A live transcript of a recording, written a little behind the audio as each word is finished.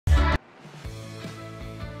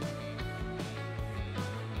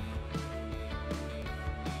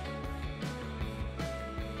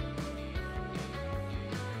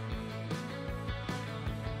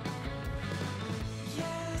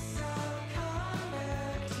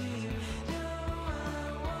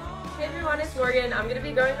everyone, it's Morgan. I'm going to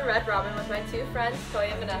be going to Red Robin with my two friends, Chloe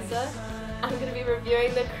and Vanessa. I'm going to be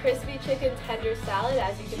reviewing the crispy chicken tender salad.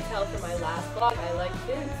 As you can tell from my last vlog, I like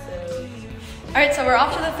food, so... Alright, so we're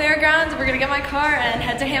off to the fairgrounds. We're going to get my car and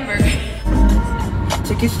head to Hamburg.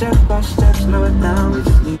 Take it step by step, slow it down, we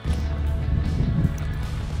just need...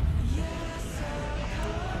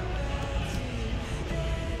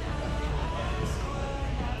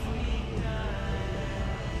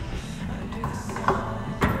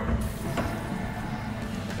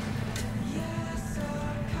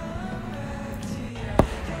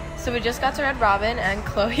 So we just got to Red Robin and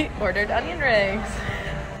Chloe ordered onion rings.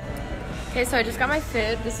 Okay, so I just got my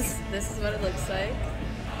food. This is what it looks like.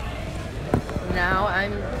 Now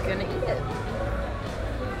I'm gonna eat it.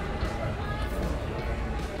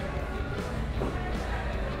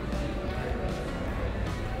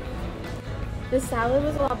 The salad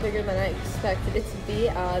was a lot bigger than I expected it to be.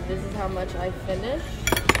 This is how much I finished.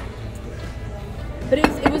 But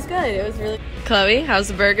it was good. It was really... Chloe, how's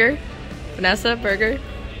the burger? Vanessa, burger?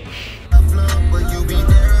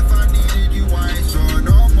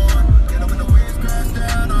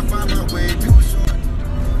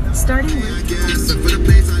 Starting with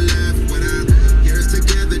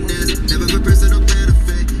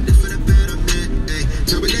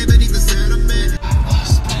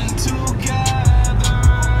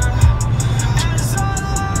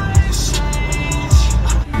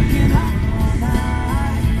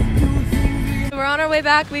we're on our way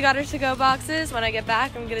back. We got our to-go boxes. When I get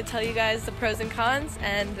back, I'm gonna tell you guys the pros and cons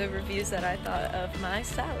and the reviews that I thought of my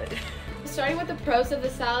salad. Starting with the pros of the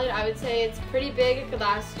salad, I would say it's pretty big. It could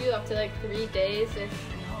last you up to like 3 days. If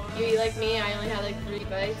you eat like me, I only had like 3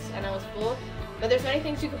 bites and I was full. But there's many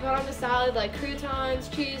things you could put on the salad, like croutons,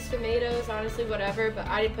 cheese, tomatoes, honestly whatever, but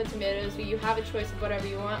I didn't put tomatoes, but you have a choice of whatever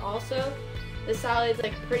you want. Also, the salad's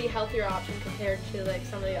like a pretty healthier option compared to like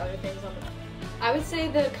some of the other things on the... I would say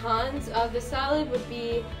the cons of the salad would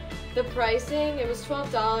be the pricing. It was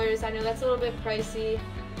 $12. I know that's a little bit pricey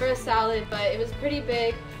for a salad, but it was pretty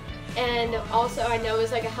big. And also, I know it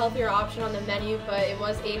was like a healthier option on the menu, but it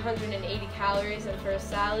was 880 calories, and for a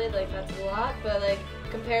salad, like that's a lot. But like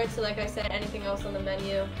compared to, like I said, anything else on the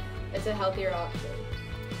menu, it's a healthier option.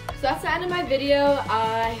 So that's the end of my video.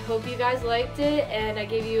 I hope you guys liked it, and I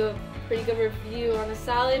gave you a pretty good review on the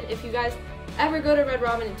salad. If you guys ever go to Red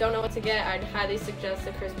Robin and don't know what to get, I'd highly suggest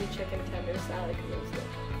the crispy chicken tender salad because it was good.